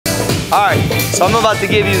All right, so I'm about to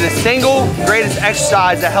give you the single greatest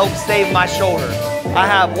exercise that helps save my shoulder. I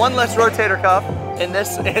have one less rotator cuff in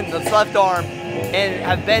this left arm and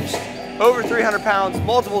have benched over 300 pounds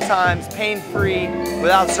multiple times, pain-free,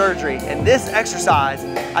 without surgery. And this exercise,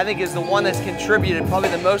 I think, is the one that's contributed probably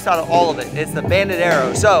the most out of all of it. It's the banded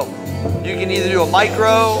arrow. So you can either do a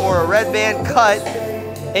micro or a red band cut,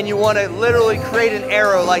 and you want to literally create an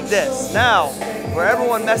arrow like this. Now, where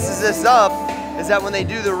everyone messes this up is that when they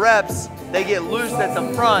do the reps, they get loose at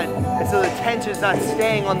the front, and so the tension's not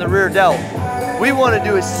staying on the rear delt. What we want to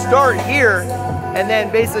do is start here, and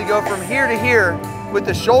then basically go from here to here with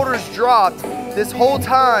the shoulders dropped. This whole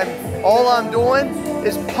time, all I'm doing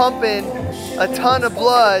is pumping a ton of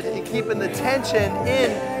blood and keeping the tension in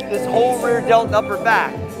this whole rear delt and upper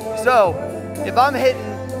back. So if I'm hitting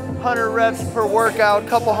 100 reps per workout,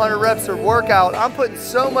 couple hundred reps per workout, I'm putting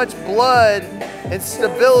so much blood and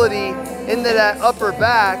stability into that upper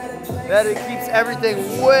back that it keeps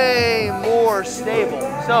everything way more stable.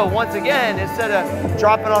 So once again, instead of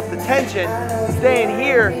dropping off the tension, staying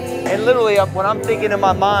here, and literally when I'm thinking in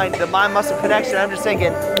my mind, the mind-muscle connection, I'm just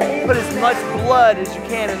thinking, put as much blood as you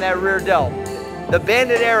can in that rear delt. The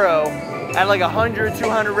banded arrow at like 100,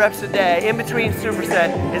 200 reps a day, in between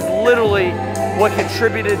superset, is literally what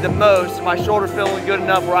contributed the most to my shoulder feeling good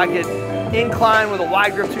enough where I could incline with a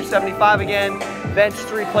wide grip 275 again, bench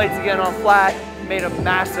 3 plates again on flat. Made a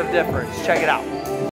massive difference. Check it out.